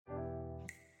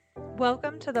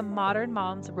Welcome to the Modern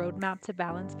Mom's Roadmap to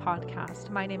Balance podcast.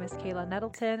 My name is Kayla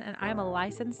Nettleton, and I'm a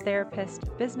licensed therapist,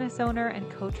 business owner, and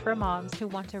coach for moms who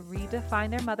want to redefine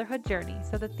their motherhood journey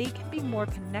so that they can be more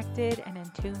connected and in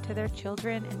tune to their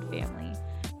children and family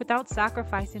without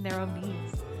sacrificing their own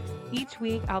needs. Each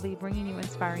week, I'll be bringing you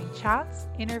inspiring chats,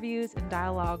 interviews, and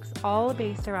dialogues, all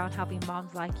based around helping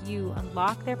moms like you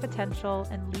unlock their potential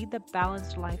and lead the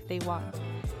balanced life they want.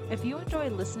 If you enjoy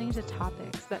listening to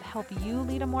topics that help you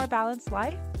lead a more balanced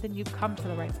life, then you've come to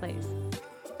the right place.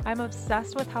 I'm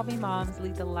obsessed with helping moms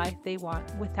lead the life they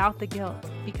want without the guilt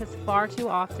because far too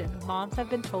often moms have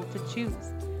been told to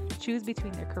choose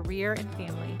between their career and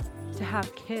family, to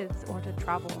have kids or to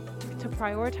travel, to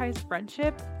prioritize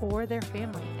friendship or their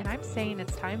family. And I'm saying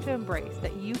it's time to embrace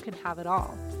that you can have it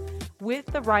all. With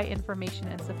the right information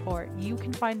and support, you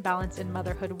can find balance in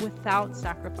motherhood without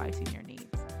sacrificing your needs.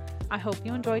 I hope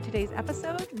you enjoyed today's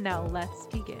episode. Now let's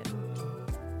begin.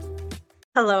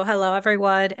 Hello,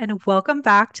 everyone, and welcome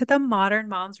back to the Modern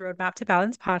Mom's Roadmap to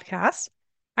Balance podcast.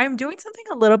 I'm doing something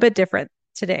a little bit different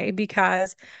today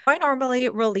because I normally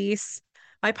release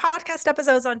my podcast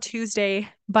episodes on Tuesday,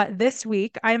 but this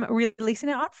week I'm releasing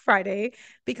it on Friday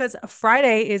because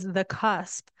Friday is the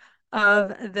cusp of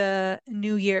the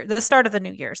new year, the start of the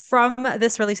new year's. From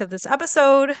this release of this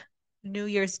episode, New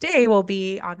Year's Day will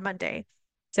be on Monday.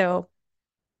 So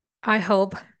I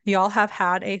hope y'all have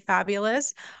had a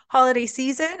fabulous holiday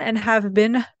season and have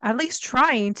been at least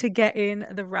trying to get in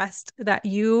the rest that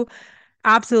you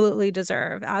absolutely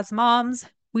deserve. As moms,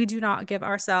 we do not give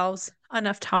ourselves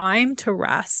enough time to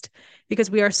rest because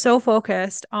we are so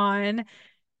focused on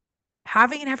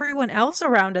having everyone else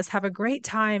around us have a great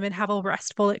time and have a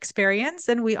restful experience.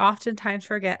 And we oftentimes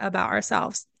forget about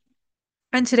ourselves.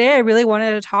 And today I really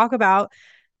wanted to talk about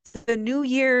the new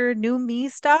year, new me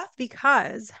stuff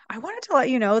because I wanted to let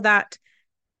you know that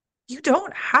you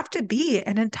don't have to be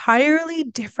an entirely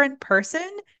different person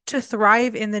to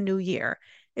thrive in the new year.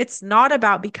 It's not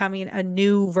about becoming a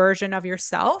new version of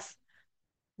yourself.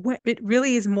 What it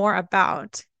really is more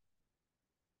about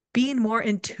being more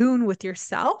in tune with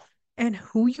yourself and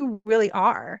who you really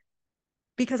are.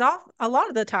 Because a lot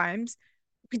of the times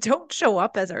we don't show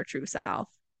up as our true self.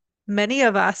 Many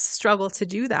of us struggle to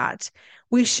do that.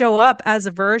 We show up as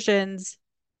versions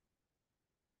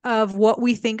of what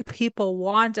we think people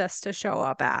want us to show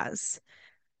up as.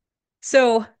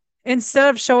 So instead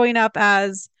of showing up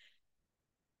as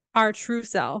our true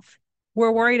self,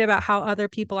 we're worried about how other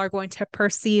people are going to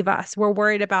perceive us. We're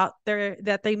worried about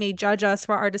that they may judge us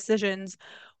for our decisions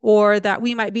or that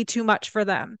we might be too much for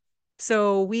them.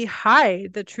 So we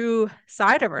hide the true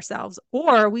side of ourselves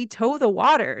or we toe the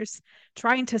waters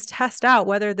trying to test out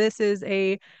whether this is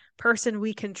a person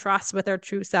we can trust with our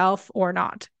true self or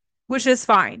not, which is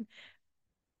fine.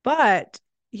 But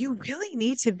you really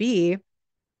need to be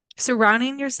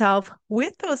surrounding yourself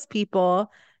with those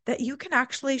people that you can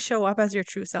actually show up as your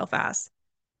true self as.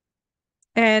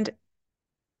 And,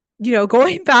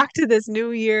 going back to this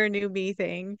new year, new me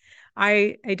thing,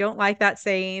 I don't like that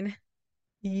saying.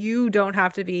 You don't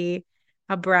have to be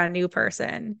a brand new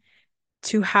person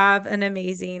to have an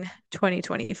amazing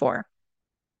 2024.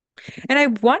 And I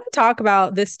want to talk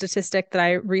about this statistic that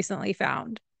I recently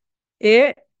found.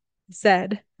 It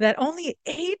said that only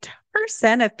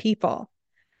 8% of people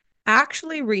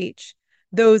actually reach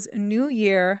those new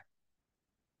year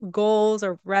goals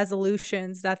or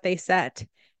resolutions that they set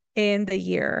in the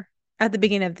year at the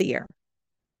beginning of the year.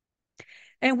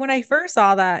 And when I first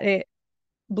saw that, it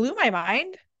blew my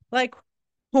mind. Like,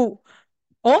 oh,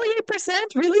 only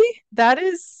 8%? Really? That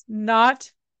is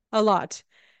not a lot.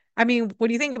 I mean,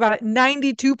 when you think about it,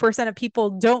 92% of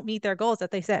people don't meet their goals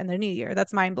that they set in the new year.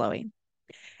 That's mind blowing.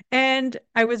 And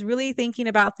I was really thinking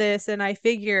about this and I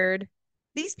figured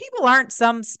these people aren't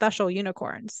some special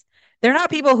unicorns. They're not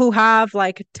people who have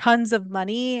like tons of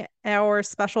money or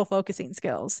special focusing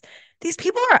skills. These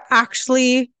people are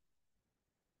actually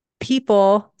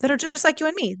people that are just like you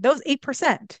and me. Those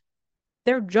 8%,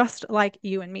 they're just like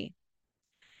you and me.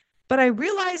 But I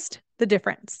realized the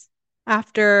difference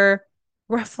after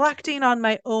reflecting on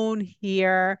my own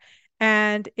year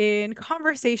and in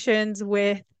conversations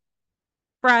with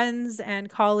friends and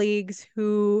colleagues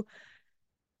who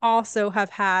also have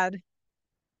had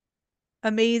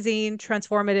amazing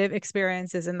transformative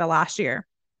experiences in the last year.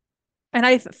 And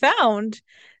I found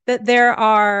that there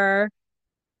are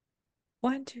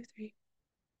one, two, three,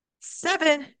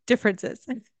 seven differences.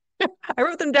 I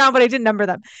wrote them down, but I didn't number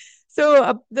them.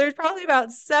 So there's probably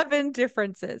about seven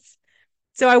differences.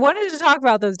 So I wanted to talk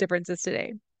about those differences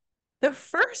today. The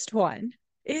first one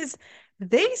is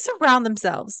they surround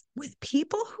themselves with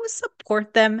people who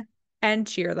support them and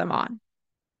cheer them on.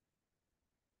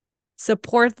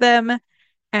 support them,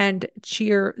 and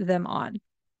cheer them on.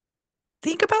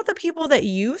 Think about the people that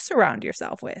you surround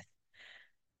yourself with.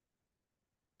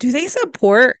 Do they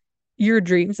support your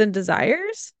dreams and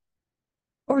desires?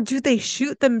 Or do they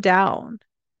shoot them down?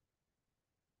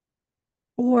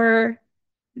 Or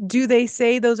do they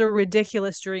say those are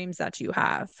ridiculous dreams that you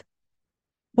have?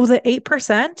 Well, the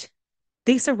 8%,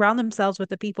 they surround themselves with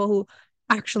the people who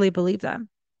actually believe them,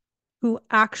 who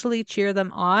actually cheer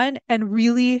them on and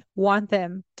really want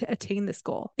them to attain this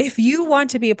goal. If you want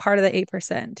to be a part of the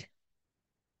 8%,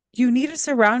 you need to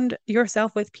surround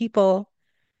yourself with people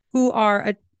who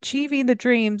are achieving the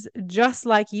dreams just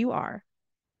like you are.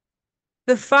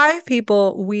 The 5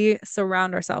 people we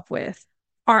surround ourselves with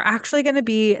are actually going to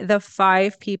be the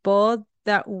 5 people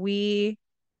that we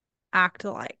act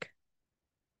like.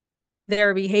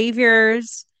 Their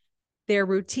behaviors, their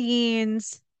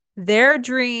routines, their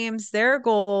dreams, their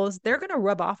goals, they're going to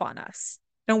rub off on us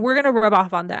and we're going to rub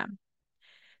off on them.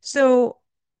 So,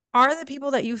 are the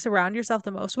people that you surround yourself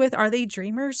the most with, are they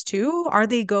dreamers too? Are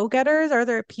they go-getters? Are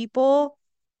there people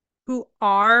who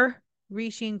are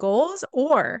reaching goals,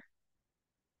 or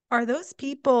are those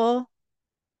people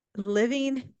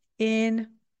living in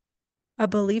a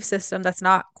belief system that's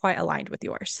not quite aligned with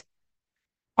yours?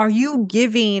 Are you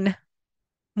giving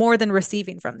more than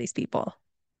receiving from these people?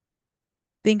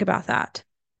 Think about that.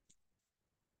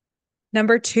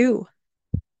 Number 2,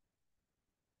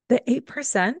 the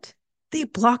 8%, they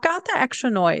block out the extra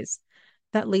noise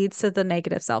that leads to the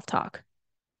negative self-talk.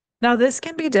 Now, this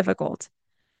can be difficult,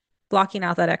 blocking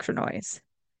out that extra noise,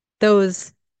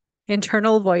 those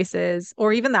internal voices,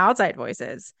 or even the outside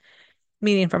voices,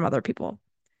 meaning from other people,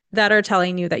 that are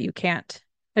telling you that you can't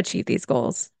achieve these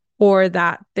goals or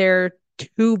that they're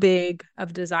too big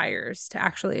of desires to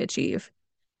actually achieve.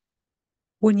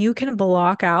 When you can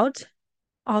block out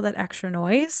all that extra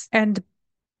noise and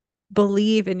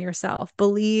believe in yourself,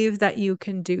 believe that you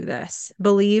can do this,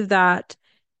 believe that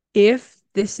if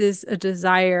this is a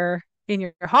desire in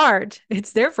your heart,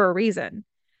 it's there for a reason.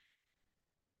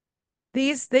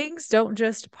 These things don't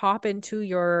just pop into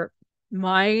your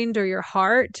mind or your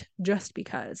heart just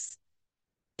because.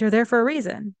 They're there for a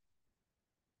reason.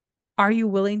 Are you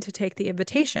willing to take the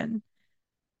invitation?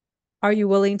 Are you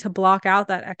willing to block out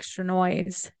that extra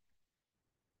noise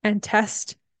and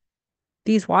test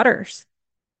these waters?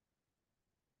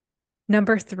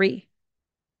 Number 3,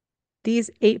 these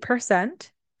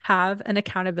 8% have an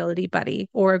accountability buddy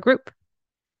or a group.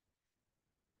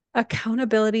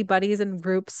 Accountability buddies and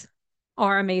groups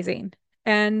are amazing.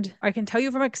 And I can tell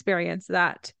you from experience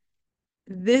that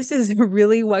this is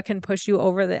really what can push you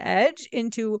over the edge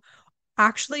into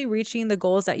actually reaching the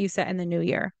goals that you set in the new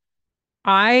year.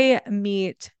 I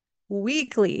meet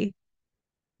weekly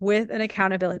with an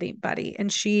accountability buddy,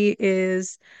 and she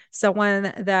is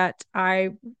someone that I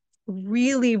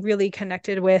really, really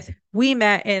connected with. We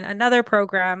met in another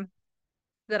program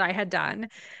that I had done.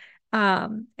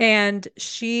 And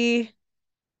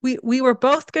we were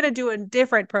both going to do a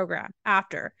different program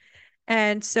after.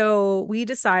 And so we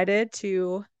decided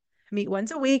to meet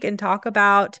once a week and talk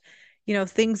about,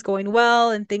 things going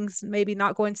well and things maybe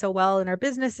not going so well in our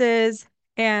businesses.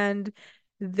 And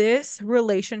this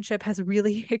relationship has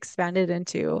really expanded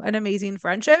into an amazing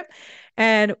friendship.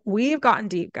 And we've gotten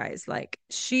deep, guys.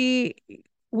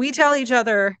 We tell each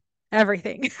other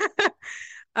everything.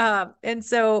 And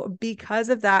so because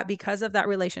of that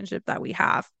relationship that we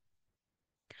have,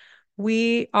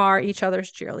 we are each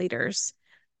other's cheerleaders.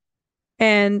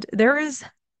 And there is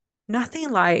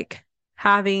nothing like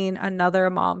having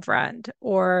another mom friend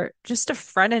or just a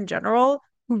friend in general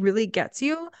who really gets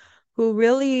you, who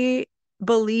really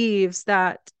believes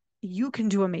that you can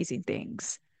do amazing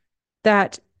things,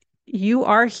 that you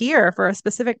are here for a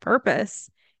specific purpose,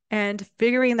 and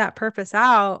figuring that purpose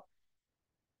out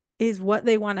is what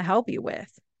they want to help you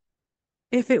with.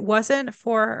 If it wasn't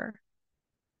for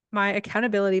my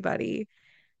accountability buddy,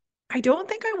 I don't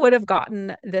think I would have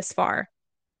gotten this far.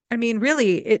 I mean,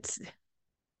 really, it's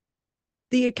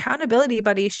the accountability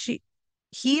buddy.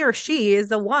 He or she is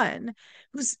the one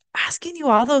who's asking you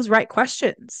all those right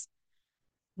questions,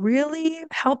 really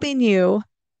helping you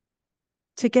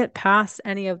to get past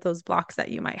any of those blocks that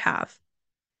you might have.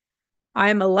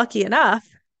 I'm lucky enough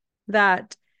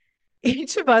that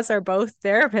each of us are both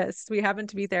therapists. We happen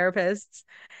to be therapists.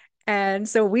 And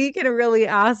so we can really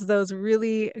ask those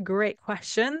really great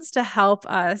questions to help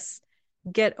us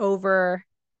get over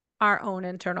our own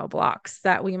internal blocks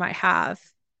that we might have.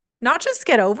 Not just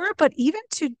get over, but even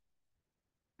to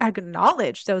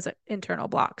acknowledge those internal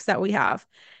blocks that we have.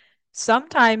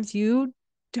 Sometimes you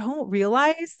don't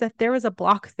realize that there is a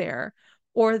block there,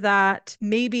 or that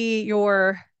maybe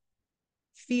you're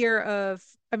fear of,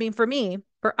 I mean, for me,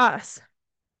 for us,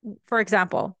 for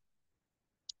example,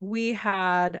 we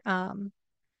had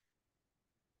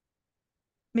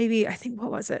maybe I think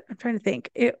what was it? I'm trying to think.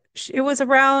 It was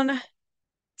around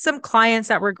some clients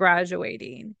that were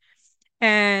graduating.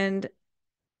 And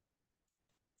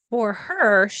for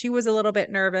her, she was a little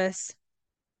bit nervous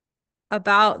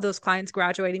about those clients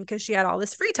graduating because she had all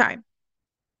this free time.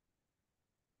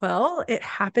 Well, it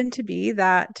happened to be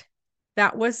that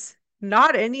that was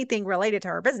not anything related to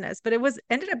her business, but it was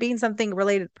ended up being something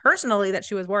related personally that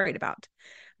she was worried about.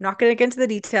 I'm not going to get into the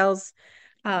details,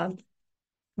 um,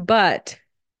 but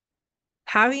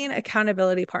having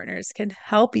accountability partners can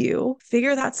help you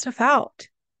figure that stuff out.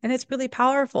 And it's really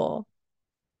powerful,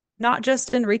 not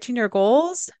just in reaching your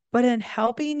goals, but in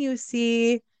helping you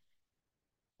see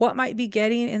what might be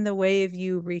getting in the way of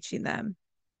you reaching them.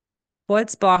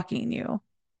 What's blocking you?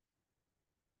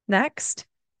 Next,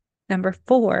 number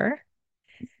four,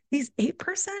 these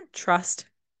 8% trust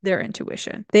their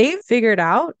intuition. They've figured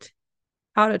out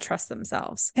how to trust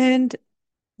themselves. And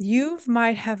you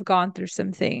might have gone through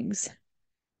some things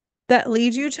that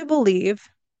lead you to believe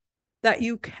that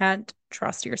you can't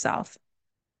trust yourself.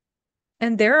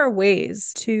 And there are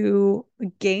ways to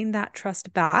gain that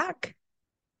trust back.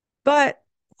 But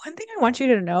one thing I want you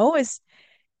to know is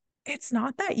it's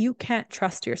not that you can't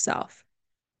trust yourself.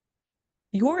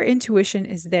 Your intuition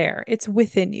is there, it's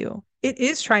within you, it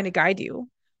is trying to guide you.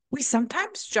 We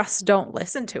sometimes just don't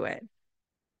listen to it.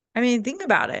 I mean, think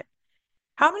about it.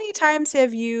 How many times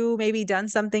have you maybe done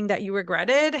something that you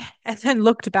regretted and then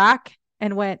looked back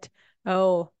and went,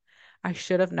 oh, I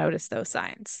should have noticed those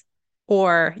signs?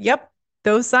 Or, yep,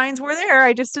 those signs were there.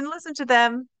 I just didn't listen to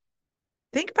them.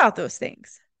 Think about those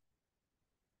things.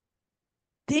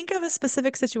 Think of a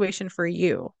specific situation for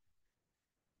you.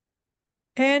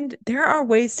 And there are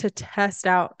ways to test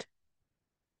out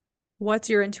what's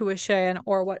your intuition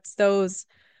or what's those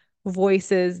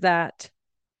voices that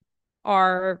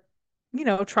are,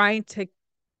 trying to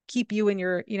keep you in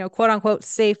your, quote unquote,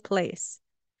 safe place,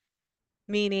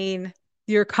 meaning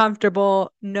your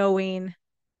comfortable knowing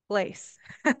place.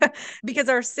 Because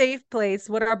our safe place,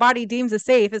 what our body deems as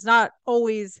safe, is not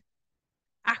always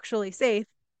actually safe.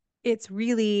 It's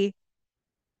really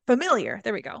familiar.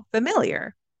 There we go.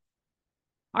 Familiar.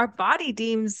 Our body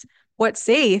deems what's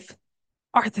safe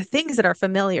are the things that are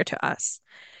familiar to us.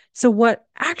 So, what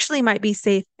actually might be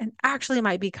safe and actually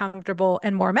might be comfortable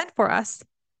and more meant for us,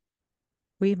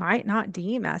 we might not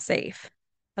deem as safe.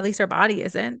 At least our body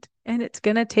isn't. And it's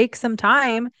going to take some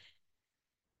time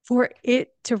for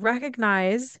it to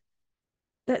recognize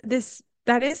that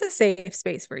that is a safe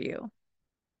space for you.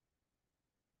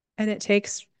 And it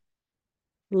takes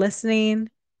listening,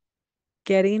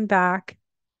 getting back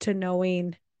to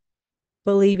knowing,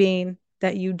 believing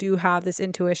that you do have this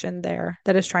intuition there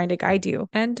that is trying to guide you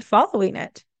and following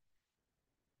it.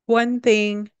 One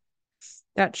thing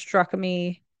that struck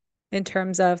me in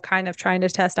terms of kind of trying to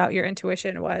test out your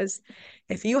intuition was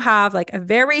if you have like a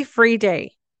very free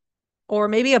day or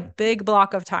maybe a big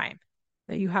block of time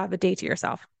that you have a day to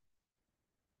yourself,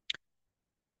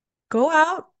 go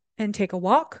out and take a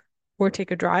walk or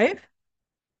take a drive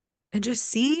and just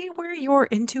see where your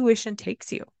intuition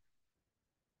takes you.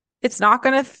 It's not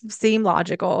going to seem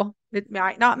logical. It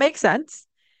might not make sense,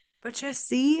 but just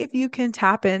see if you can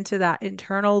tap into that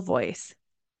internal voice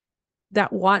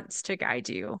that wants to guide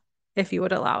you if you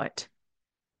would allow it.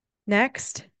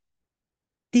 Next,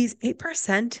 these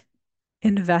 8%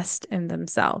 invest in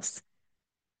themselves.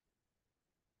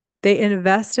 They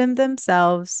invest in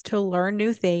themselves to learn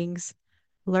new things,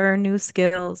 learn new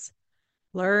skills,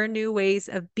 learn new ways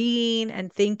of being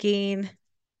and thinking.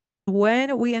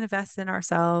 When we invest in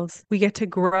ourselves, we get to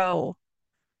grow.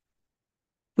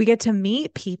 We get to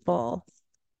meet people.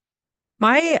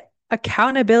 My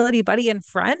accountability buddy and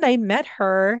friend, I met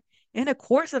her in a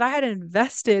course that I had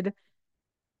invested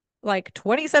like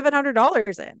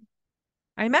 $2,700 in.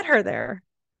 I met her there.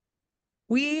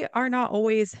 We are not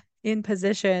always in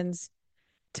positions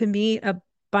to meet a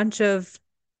bunch of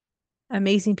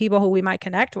amazing people who we might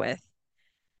connect with.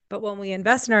 But when we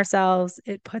invest in ourselves,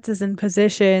 it puts us in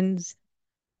positions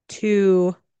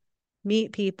to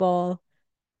meet people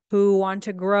who want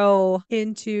to grow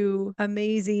into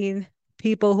amazing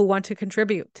people who want to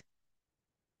contribute.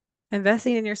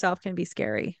 Investing in yourself can be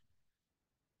scary,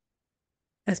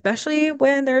 especially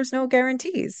when there's no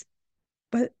guarantees.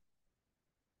 But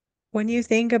when you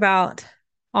think about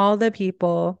all the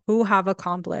people who have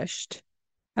accomplished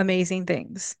amazing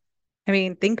things, I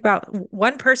mean, think about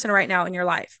one person right now in your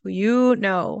life who you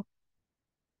know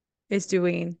is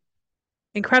doing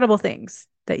incredible things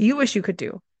that you wish you could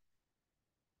do.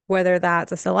 whether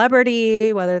that's a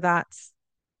celebrity, whether that's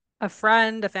a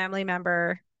friend, a family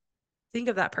member. Think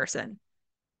of that person.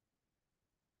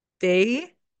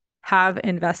 They have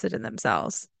invested in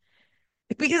themselves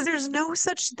because there's no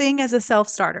such thing as a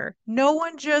self-starter. No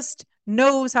one just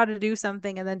knows how to do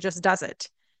something and then just does it.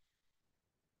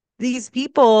 These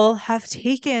people have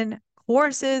taken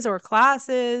courses or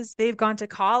classes, they've gone to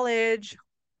college,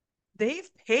 they've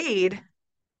paid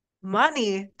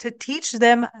money to teach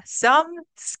them some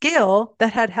skill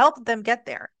that had helped them get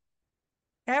there.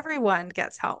 Everyone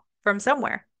gets help from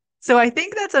somewhere. So I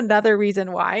think that's another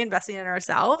reason why investing in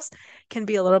ourselves can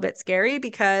be a little bit scary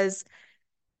because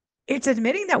it's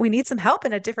admitting that we need some help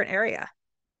in a different area.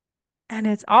 And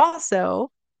it's also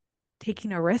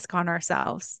taking a risk on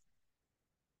ourselves.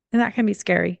 And that can be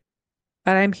scary.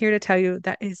 But I'm here to tell you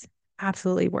that is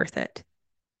absolutely worth it.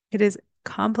 It is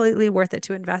completely worth it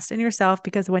to invest in yourself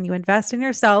because when you invest in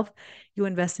yourself, you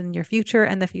invest in your future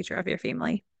and the future of your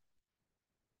family.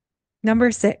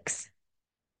 Number six,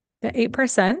 the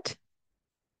 8%,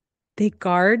 they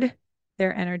guard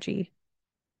their energy.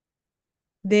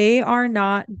 They are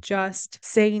not just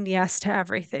saying yes to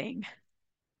everything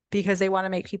because they want to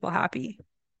make people happy.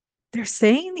 They're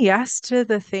saying yes to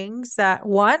the things that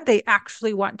one, they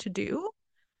actually want to do,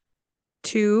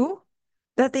 two,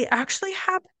 that they actually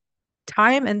have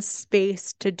time and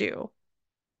space to do.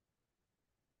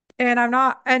 And I'm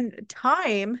not, and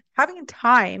time, having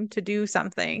time to do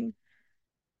something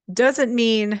doesn't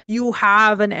mean you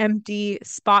have an empty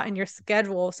spot in your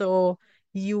schedule so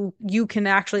you can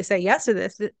actually say yes to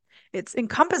this. It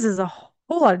encompasses a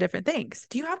whole lot of different things.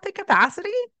 Do you have the capacity,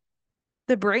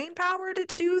 the brain power to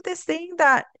do this thing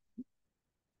that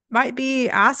might be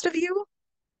asked of you?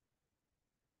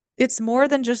 It's more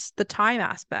than just the time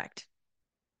aspect.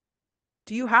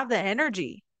 Do you have the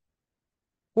energy?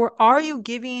 Or are you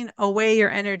giving away your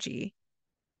energy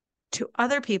to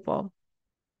other people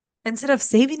instead of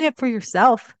saving it for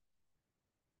yourself,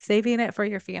 saving it for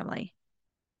your family,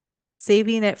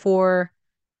 saving it for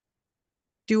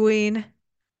doing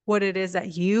what it is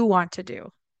that you want to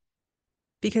do?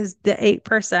 Because the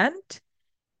 8%,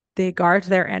 they guard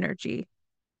their energy.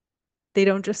 They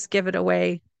don't just give it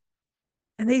away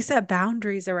and they set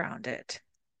boundaries around it.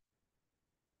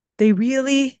 They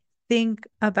really think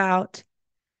about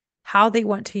how they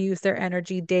want to use their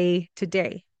energy day to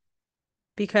day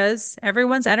because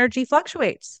everyone's energy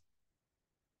fluctuates.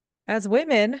 As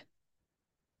women,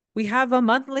 we have a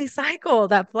monthly cycle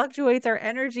that fluctuates our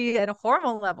energy and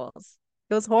hormone levels.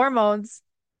 Those hormones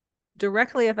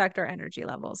directly affect our energy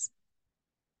levels.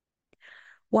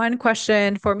 One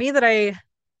question for me that I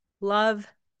love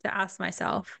to ask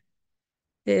myself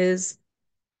is,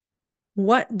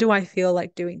 what do I feel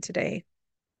like doing today?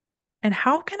 And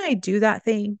how can I do that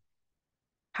thing?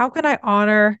 How can I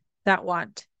honor that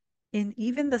want in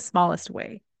even the smallest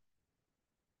way?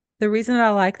 The reason I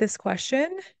like this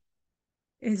question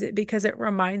is it because it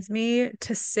reminds me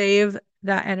to save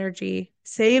that energy,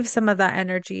 save some of that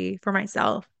energy for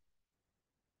myself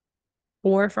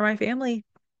or for my family.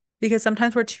 Because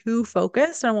sometimes we're too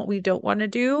focused on what we don't want to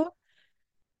do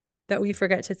that we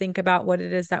forget to think about what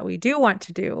it is that we do want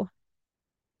to do.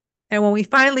 And when we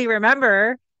finally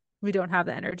remember, we don't have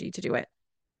the energy to do it.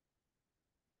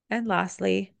 And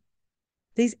lastly,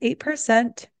 these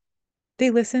 8%, they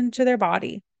listen to their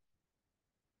body.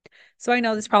 So I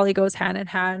know this probably goes hand in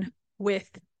hand with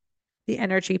the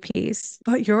energy piece,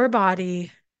 but your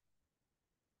body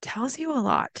tells you a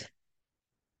lot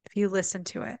if you listen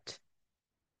to it.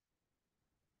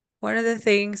 One of the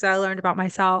things I learned about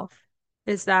myself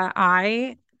is that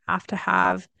I have to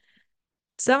have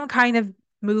some kind of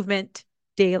movement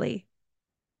daily.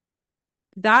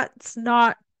 That's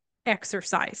not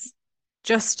exercise,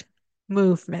 just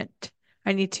movement.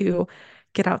 I need to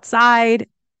get outside,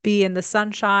 be in the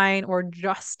sunshine, or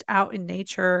just out in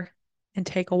nature and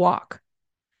take a walk.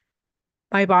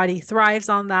 My body thrives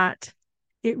on that.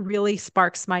 It really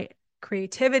sparks my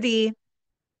creativity.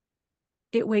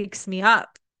 It wakes me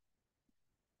up.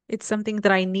 It's something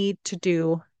that I need to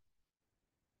do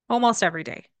almost every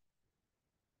day.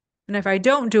 And if I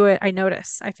don't do it, I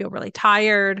notice I feel really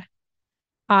tired.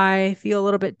 I feel a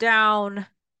little bit down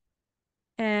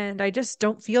and I just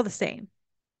don't feel the same.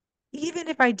 Even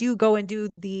if I do go and do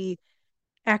the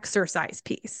exercise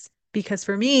piece, because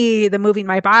for me, the moving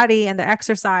my body and the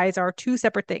exercise are two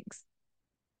separate things.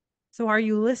 So are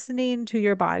you listening to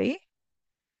your body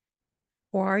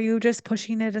or are you just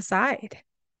pushing it aside?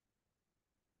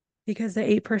 Because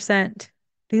the 8%,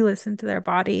 they listen to their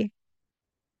body.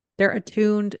 They're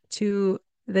attuned to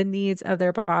the needs of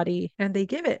their body and they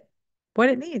give it what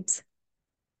it needs.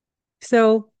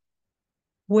 So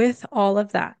with all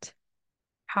of that,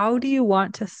 how do you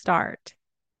want to start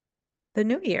the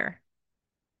new year?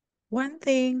 One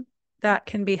thing that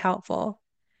can be helpful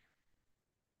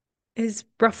is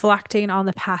reflecting on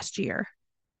the past year.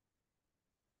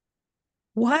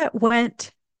 What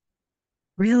went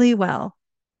really well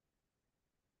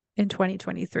in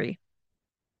 2023?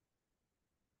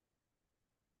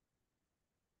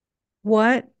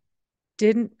 What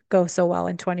didn't go so well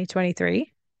in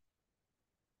 2023?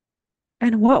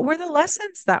 And what were the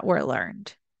lessons that were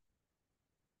learned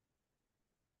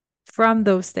from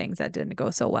those things that didn't go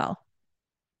so well?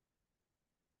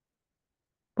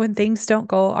 When things don't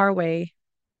go our way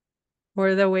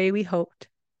or the way we hoped,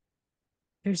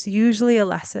 there's usually a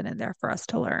lesson in there for us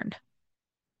to learn.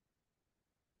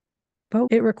 But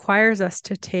it requires us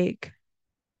to take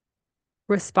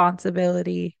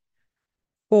responsibility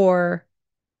for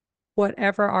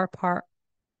whatever our part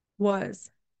was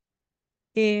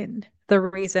in the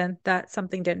reason that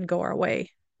something didn't go our way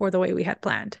or the way we had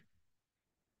planned.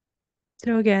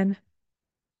 So again,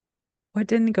 what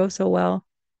didn't go so well?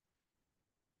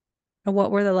 And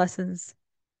what were the lessons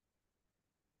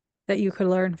that you could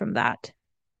learn from that?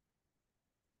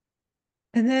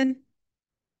 And then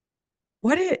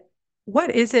what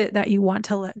is it that you want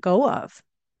to let go of?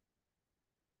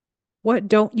 What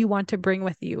don't you want to bring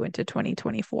with you into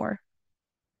 2024?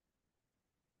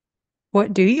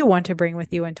 What do you want to bring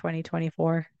with you in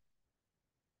 2024?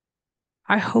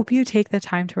 I hope you take the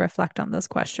time to reflect on those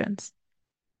questions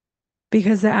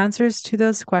because the answers to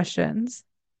those questions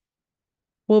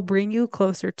will bring you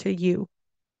closer to you,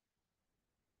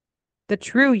 the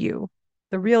true you,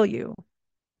 the real you,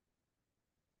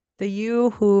 the you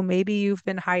who maybe you've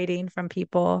been hiding from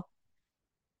people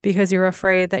because you're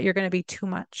afraid that you're going to be too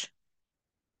much.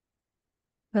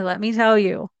 But let me tell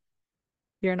you,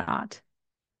 you're not.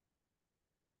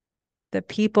 The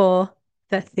people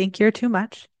that think you're too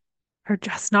much are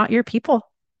just not your people.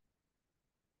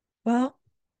 Well,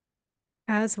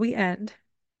 as we end,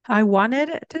 I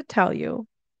wanted to tell you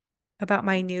about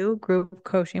my new group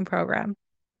coaching program,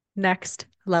 Next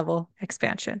Level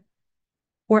Expansion,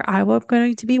 where I am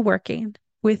going to be working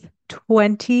with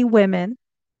 20 women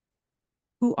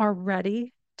who are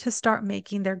ready to start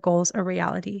making their goals a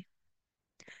reality.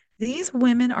 These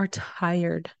women are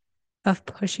tired of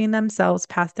pushing themselves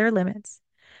past their limits,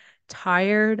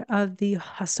 tired of the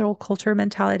hustle culture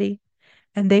mentality,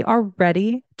 and they are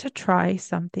ready to try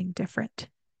something different,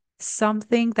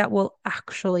 something that will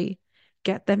actually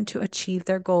get them to achieve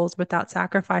their goals without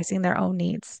sacrificing their own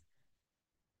needs.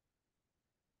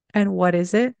 And what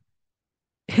is it?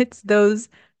 It's those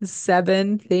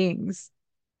 7 things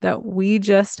that we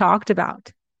just talked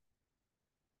about.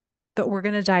 But we're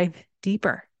going to dive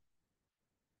deeper.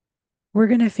 We're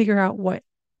going to figure out what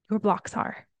your blocks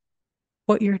are,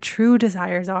 what your true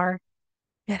desires are,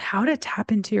 and how to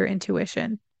tap into your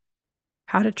intuition,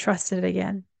 how to trust it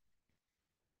again.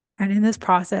 And in this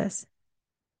process,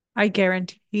 I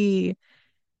guarantee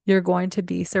you're going to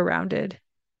be surrounded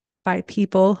by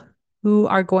people who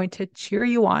are going to cheer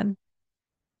you on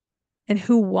and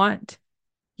who want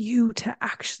you to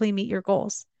actually meet your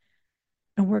goals.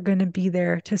 And we're going to be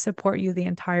there to support you the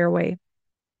entire way.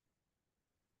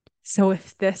 So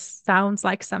if this sounds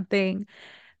like something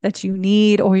that you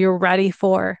need or you're ready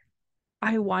for,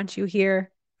 I want you here.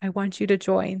 I want you to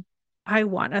join. I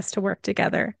want us to work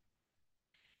together.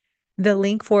 The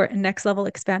link for Next Level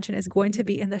Expansion is going to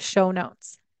be in the show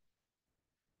notes.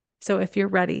 So if you're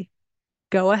ready,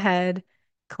 go ahead,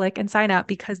 click and sign up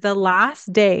because the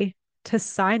last day to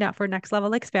sign up for Next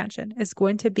Level Expansion is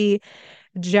going to be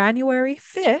January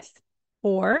 5th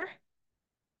or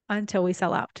until we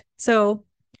sell out. So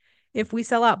if we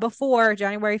sell out before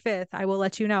January 5th, I will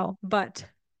let you know. But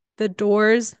the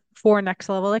doors for Next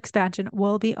Level Expansion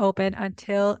will be open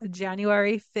until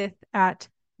January 5th at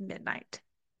midnight.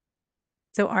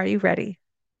 So are you ready?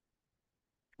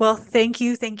 Well, thank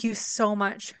you. Thank you so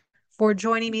much for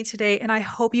joining me today. And I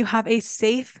hope you have a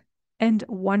safe and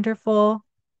wonderful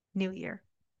new year.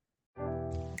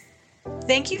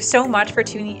 Thank you so much for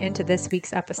tuning into this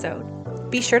week's episode.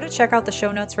 Be sure to check out the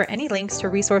show notes for any links to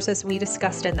resources we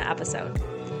discussed in the episode.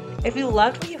 If you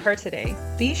loved what you heard today,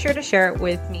 be sure to share it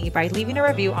with me by leaving a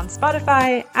review on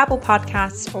Spotify, Apple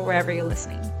Podcasts, or wherever you're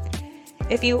listening.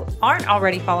 If you aren't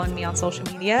already following me on social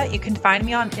media, you can find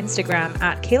me on Instagram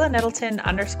at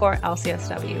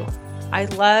KaylaNettleton_LCSW. I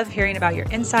love hearing about your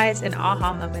insights and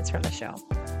aha moments from the show.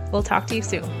 We'll talk to you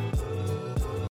soon.